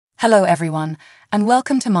Hello everyone, and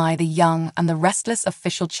welcome to my The Young and the Restless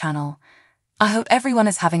official channel. I hope everyone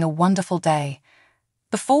is having a wonderful day.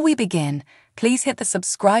 Before we begin, please hit the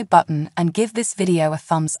subscribe button and give this video a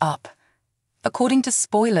thumbs up. According to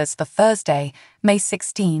spoilers for Thursday, May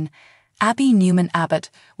 16, Abby Newman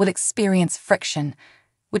Abbott will experience friction,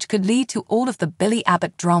 which could lead to all of the Billy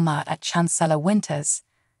Abbott drama at Chancellor Winters.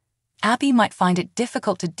 Abby might find it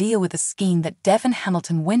difficult to deal with the scheme that Devon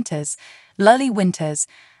Hamilton Winters, Lily Winters,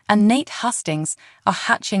 and Nate Hastings are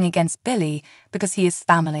hatching against Billy because he is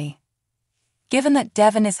family. Given that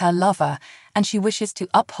Devon is her lover and she wishes to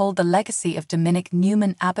uphold the legacy of Dominic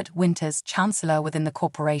Newman Abbott Winters, Chancellor within the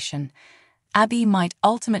corporation, Abby might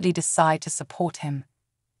ultimately decide to support him.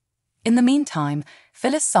 In the meantime,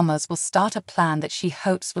 Phyllis Summers will start a plan that she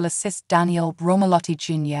hopes will assist Daniel Romalotti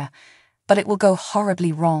Jr., but it will go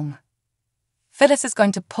horribly wrong. Phyllis is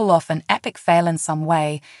going to pull off an epic fail in some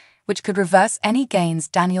way, which could reverse any gains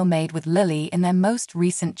Daniel made with Lily in their most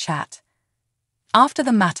recent chat. After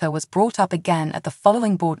the matter was brought up again at the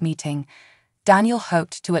following board meeting, Daniel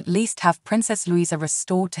hoped to at least have Princess Louisa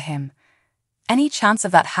restored to him. Any chance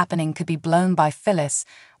of that happening could be blown by Phyllis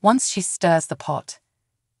once she stirs the pot.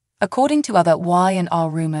 According to other Y&R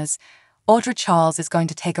rumors, Audra Charles is going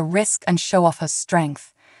to take a risk and show off her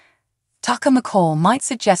strength. Tucker McCall might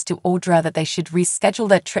suggest to Audra that they should reschedule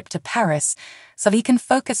their trip to Paris so he can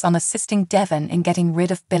focus on assisting Devon in getting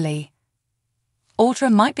rid of Billy.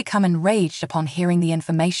 Audra might become enraged upon hearing the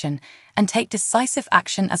information and take decisive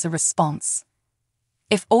action as a response.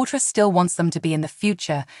 If Audra still wants them to be in the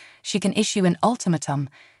future, she can issue an ultimatum,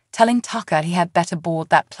 telling Tucker he had better board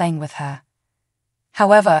that plane with her.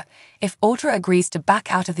 However, if Audra agrees to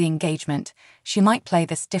back out of the engagement, she might play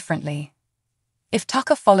this differently. If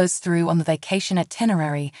Tucker follows through on the vacation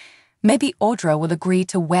itinerary, maybe Audra will agree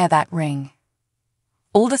to wear that ring.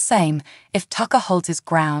 All the same, if Tucker holds his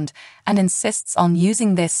ground and insists on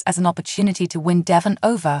using this as an opportunity to win Devon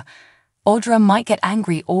over, Audra might get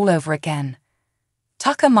angry all over again.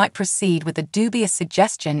 Tucker might proceed with the dubious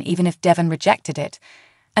suggestion even if Devon rejected it,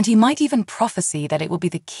 and he might even prophesy that it will be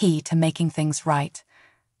the key to making things right.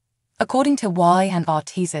 According to Y&R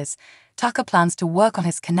teasers, Tucker plans to work on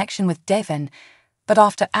his connection with Devon, but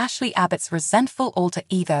after Ashley Abbott's resentful alter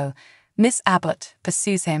ego, Miss Abbott,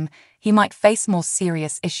 pursues him, he might face more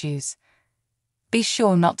serious issues. Be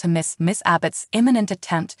sure not to miss Miss Abbott's imminent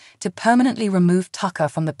attempt to permanently remove Tucker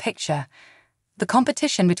from the picture. The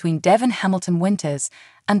competition between Devon Hamilton Winters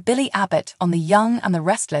and Billy Abbott on The Young and the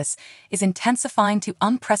Restless is intensifying to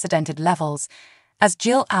unprecedented levels, as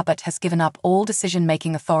Jill Abbott has given up all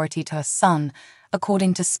decision-making authority to her son,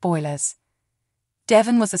 according to spoilers.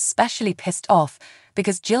 Devon was especially pissed off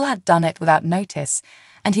because Jill had done it without notice,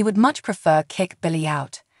 and he would much prefer kick Billy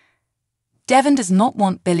out. Devon does not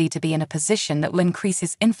want Billy to be in a position that will increase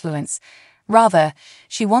his influence. Rather,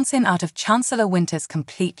 she wants him out of Chancellor Winters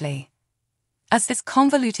completely. As this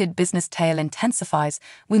convoluted business tale intensifies,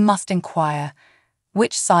 we must inquire,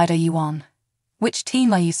 which side are you on? Which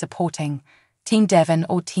team are you supporting? Team Devon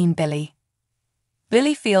or Team Billy?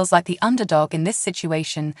 Billy feels like the underdog in this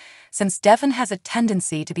situation, since Devon has a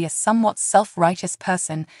tendency to be a somewhat self-righteous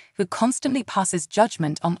person who constantly passes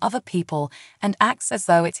judgment on other people and acts as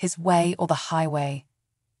though it's his way or the highway.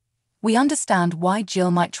 We understand why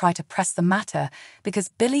Jill might try to press the matter because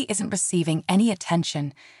Billy isn't receiving any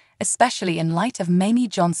attention, especially in light of Mamie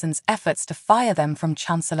Johnson's efforts to fire them from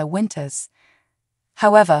Chancellor Winters.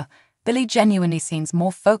 However, Billy genuinely seems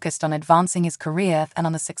more focused on advancing his career than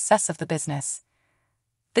on the success of the business.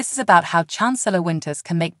 This is about how Chancellor Winters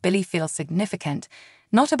can make Billy feel significant,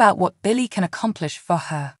 not about what Billy can accomplish for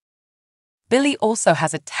her. Billy also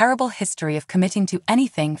has a terrible history of committing to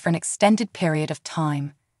anything for an extended period of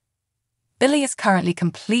time. Billy is currently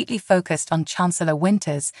completely focused on Chancellor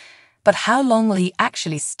Winters, but how long will he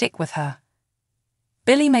actually stick with her?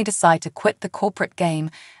 Billy may decide to quit the corporate game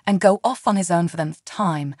and go off on his own for the nth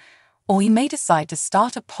time, or he may decide to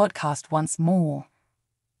start a podcast once more.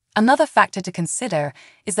 Another factor to consider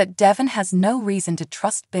is that Devon has no reason to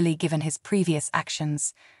trust Billy given his previous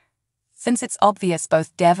actions. Since it's obvious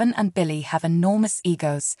both Devon and Billy have enormous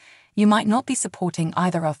egos, you might not be supporting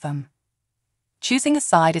either of them. Choosing a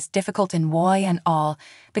side is difficult in Y&R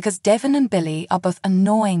because Devon and Billy are both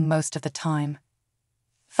annoying most of the time.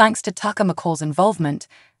 Thanks to Tucker McCall's involvement,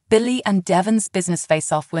 Billy and Devon's business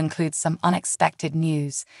face-off will include some unexpected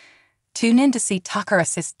news. Tune in to see Tucker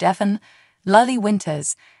assist Devon, Lily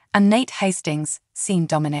Winters, and Nate Hastings, seen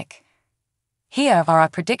Dominic. Here are our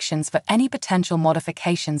predictions for any potential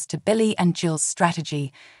modifications to Billy and Jill's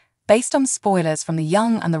strategy, based on spoilers from The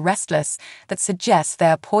Young and the Restless that suggest they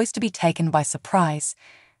are poised to be taken by surprise.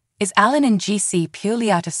 Is Alan in GC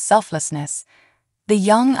purely out of selflessness? The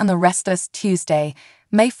Young and the Restless Tuesday,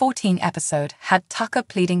 May 14 episode had Tucker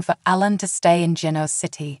pleading for Alan to stay in Genoa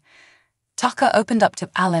City. Tucker opened up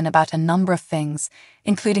to Alan about a number of things,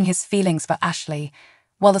 including his feelings for Ashley,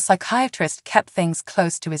 while the psychiatrist kept things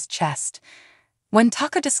close to his chest. When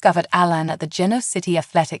Tucker discovered Alan at the Genoa City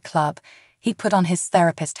Athletic Club, he put on his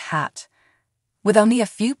therapist hat. With only a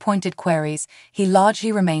few pointed queries, he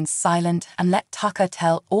largely remained silent and let Tucker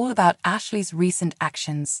tell all about Ashley's recent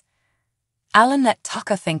actions. Alan let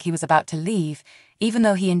Tucker think he was about to leave, even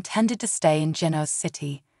though he intended to stay in Genoa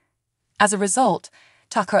City. As a result,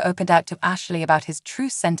 Tucker opened out to Ashley about his true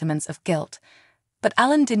sentiments of guilt, but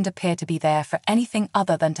Alan didn't appear to be there for anything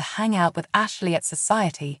other than to hang out with Ashley at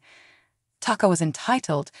society. Tucker was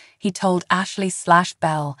entitled, he told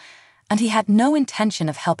Ashley/Belle, and he had no intention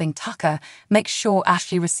of helping Tucker make sure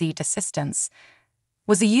Ashley received assistance.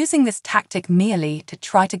 Was he using this tactic merely to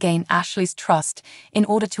try to gain Ashley's trust in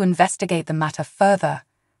order to investigate the matter further?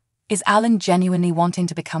 Is Alan genuinely wanting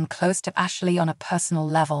to become close to Ashley on a personal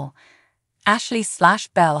level?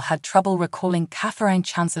 Ashley/Belle had trouble recalling Catherine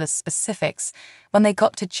Chancellor's specifics when they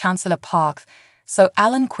got to Chancellor Park, so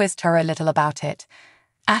Alan quizzed her a little about it.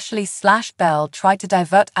 Ashley/Belle tried to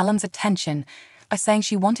divert Alan's attention by saying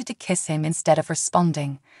she wanted to kiss him instead of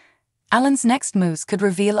responding. Alan's next moves could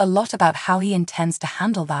reveal a lot about how he intends to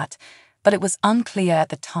handle that, but it was unclear at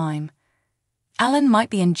the time. Alan might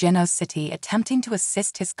be in Genoa City attempting to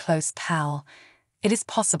assist his close pal. It is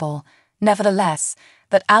possible, nevertheless,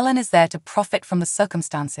 that Alan is there to profit from the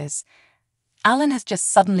circumstances. Alan has just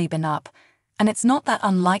suddenly been up, and it's not that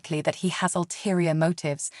unlikely that he has ulterior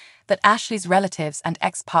motives that Ashley's relatives and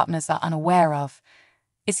ex-partners are unaware of.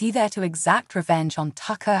 Is he there to exact revenge on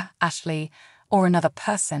Tucker, Ashley, or another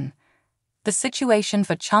person? The situation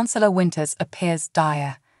for Chancellor Winters appears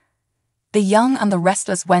dire. The Young and the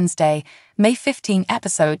Restless Wednesday, May 15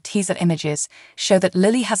 episode teaser images show that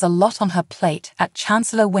Lily has a lot on her plate at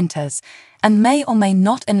Chancellor Winters and may or may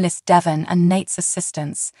not enlist Devon and Nate's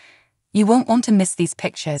assistance. You won't want to miss these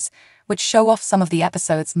pictures, which show off some of the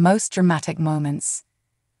episode's most dramatic moments.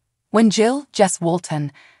 When Jill, Jess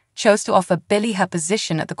Walton, chose to offer Billy her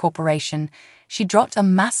position at the corporation, she dropped a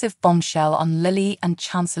massive bombshell on Lily and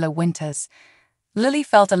Chancellor Winters. Lily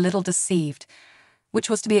felt a little deceived, which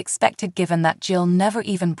was to be expected given that Jill never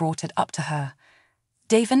even brought it up to her.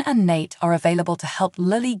 Devon and Nate are available to help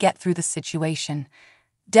Lily get through the situation.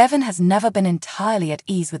 Devon has never been entirely at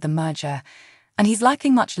ease with the merger, and he's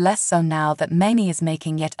likely much less so now that Mamie is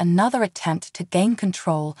making yet another attempt to gain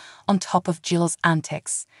control on top of Jill's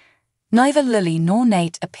antics. Neither Lily nor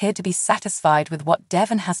Nate appear to be satisfied with what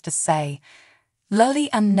Devon has to say.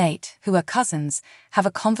 Lily and Nate, who are cousins, have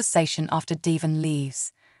a conversation after Devon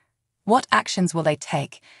leaves. What actions will they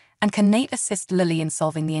take, and can Nate assist Lily in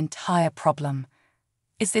solving the entire problem?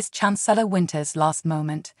 Is this Chancellor Winters' last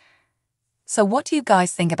moment? So what do you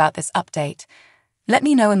guys think about this update? Let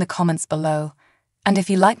me know in the comments below. And if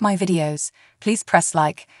you like my videos, please press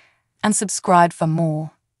like and subscribe for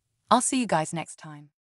more. I'll see you guys next time.